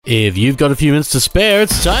If you've got a few minutes to spare,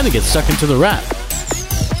 it's time to get stuck into the wrap.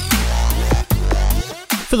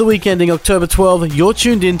 For the week ending October 12, you're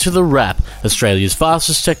tuned in to The Wrap, Australia's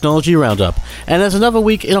fastest technology roundup. And as another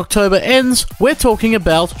week in October ends, we're talking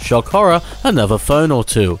about, shock horror, another phone or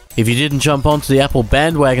two. If you didn't jump onto the Apple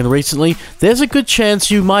bandwagon recently, there's a good chance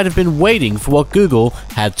you might have been waiting for what Google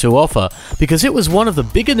had to offer, because it was one of the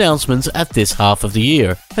big announcements at this half of the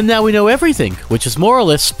year. And now we know everything, which is more or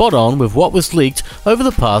less spot on with what was leaked over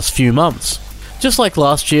the past few months. Just like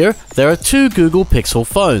last year, there are two Google Pixel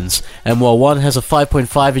phones, and while one has a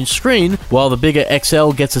 5.5-inch screen, while the bigger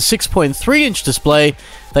XL gets a 6.3-inch display,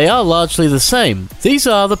 they are largely the same. These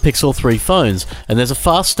are the Pixel 3 phones, and there's a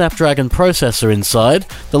fast Snapdragon processor inside,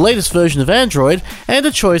 the latest version of Android, and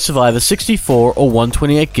a choice of either 64 or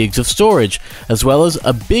 128 gigs of storage, as well as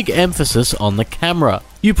a big emphasis on the camera.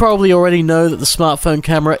 You probably already know that the smartphone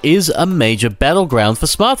camera is a major battleground for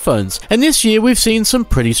smartphones, and this year we've seen some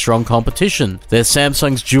pretty strong competition. There's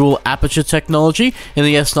Samsung's dual aperture technology in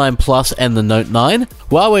the S9 Plus and the Note 9,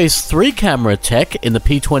 Huawei's 3-camera tech in the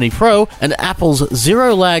P20 Pro, and Apple's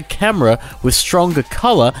zero-lag camera with stronger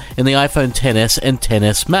color in the iPhone XS and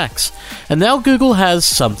XS Max. And now Google has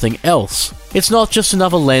something else. It's not just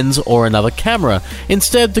another lens or another camera.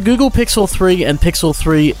 Instead, the Google Pixel 3 and Pixel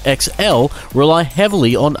 3 XL rely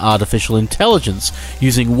heavily on artificial intelligence,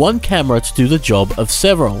 using one camera to do the job of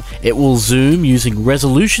several. It will zoom using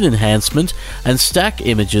resolution enhancement and stack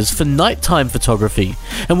images for nighttime photography.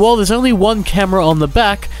 And while there's only one camera on the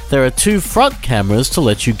back, there are two front cameras to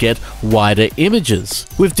let you get wider images.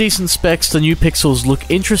 With decent specs, the new Pixels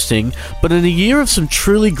look interesting, but in a year of some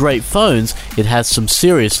truly great phones, it has some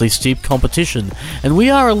seriously steep competition. And we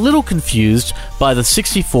are a little confused by the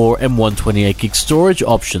 64 and 128 gig storage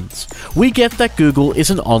options. We get that Google is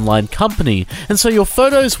an online company, and so your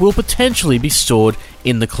photos will potentially be stored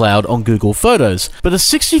in the cloud on Google Photos, but a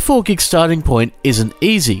 64 gig starting point isn't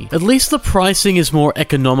easy. At least the pricing is more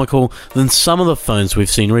economical than some of the phones we've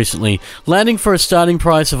seen recently, landing for a starting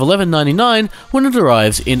price of $11.99 when it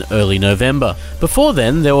arrives in early November. Before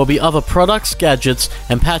then, there will be other products, gadgets,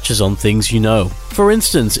 and patches on things you know. For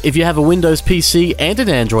instance, if you have a Windows PC and an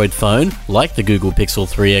Android phone, like the Google Pixel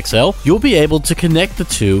 3 XL, you'll be able to connect the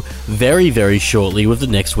two very shortly with the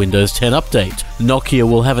next Windows 10 update. Nokia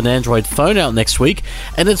will have an Android phone out next week,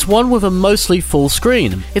 and it's one with a mostly full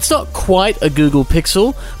screen. It's not quite a Google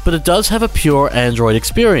Pixel, but it does have a pure Android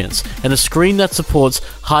experience, and a screen that supports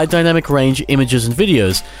high dynamic range images and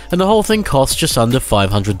videos, and the whole thing costs just under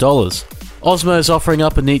 $500. Osmo is offering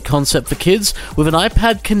up a neat concept for kids with an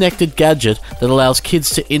iPad-connected gadget that allows kids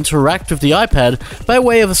to interact with the iPad by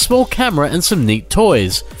way of a small camera and some neat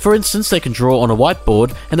toys. For instance, they can draw on a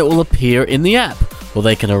whiteboard and it will appear in the app, or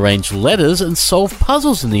they can arrange letters and solve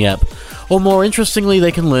puzzles in the app. Or more interestingly,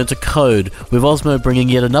 they can learn to code, with Osmo bringing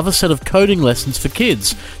yet another set of coding lessons for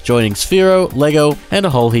kids, joining Sphero, Lego, and a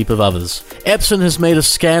whole heap of others. Epson has made a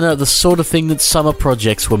scanner the sort of thing that summer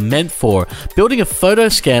projects were meant for, building a photo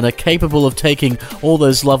scanner capable of taking all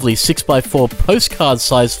those lovely 6x4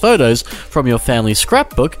 postcard-sized photos from your family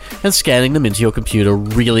scrapbook and scanning them into your computer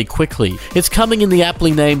really quickly. It's coming in the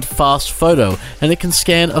aptly named Fast Photo, and it can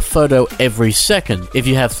scan a photo every second. If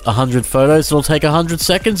you have 100 photos, it'll take 100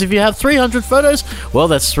 seconds. If you have 300 photos, well,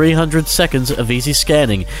 that's 300 seconds of easy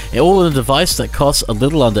scanning, all in a device that costs a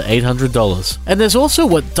little under $800. And there's also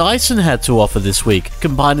what Dyson had to offer this week,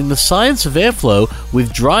 combining the science of airflow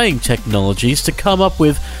with drying technologies to come up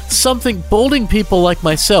with something balding people like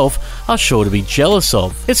myself are sure to be jealous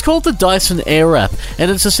of. It's called the Dyson Airwrap,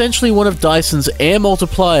 and it's essentially one of Dyson's air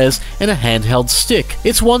multipliers in a handheld stick.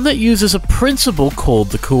 It's one that uses a principle called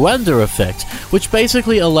the Coanda effect, which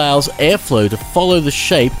basically allows airflow to follow the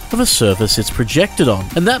shape of a surface it's projected on.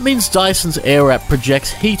 And that means Dyson's Airwrap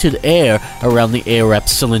projects heated air around the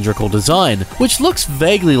Airwrap's cylindrical design, which looks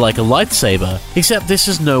vaguely like a lightsaber, except this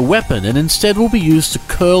is no weapon and instead will be used to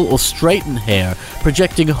curl or straighten hair,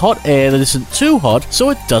 projecting hot air that isn't too hot so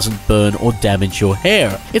it doesn't burn or damage your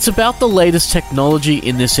hair. It's about the latest technology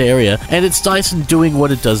in this area, and it's Dyson doing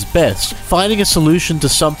what it does best, finding a solution to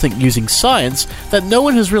something using science that no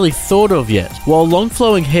one has really thought of yet. While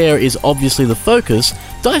long-flowing hair is obviously the focus,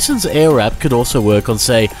 Dyson's Airwrap could also work on,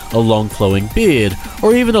 say, a long-flowing beard,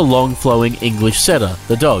 or even a long-flowing English setter,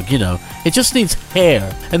 the dog, you know. It just needs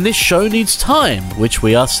hair, and this show needs time, which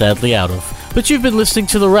we are sadly out of. But you've been listening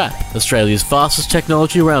to The Wrap, Australia's fastest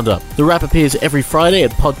technology roundup. The Wrap appears every Friday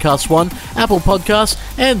at Podcast One, Apple Podcasts,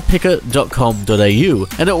 and picker.com.au,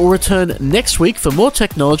 and it will return next week for more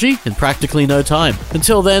technology in practically no time.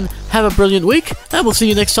 Until then, have a brilliant week, and we'll see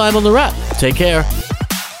you next time on The Wrap. Take care.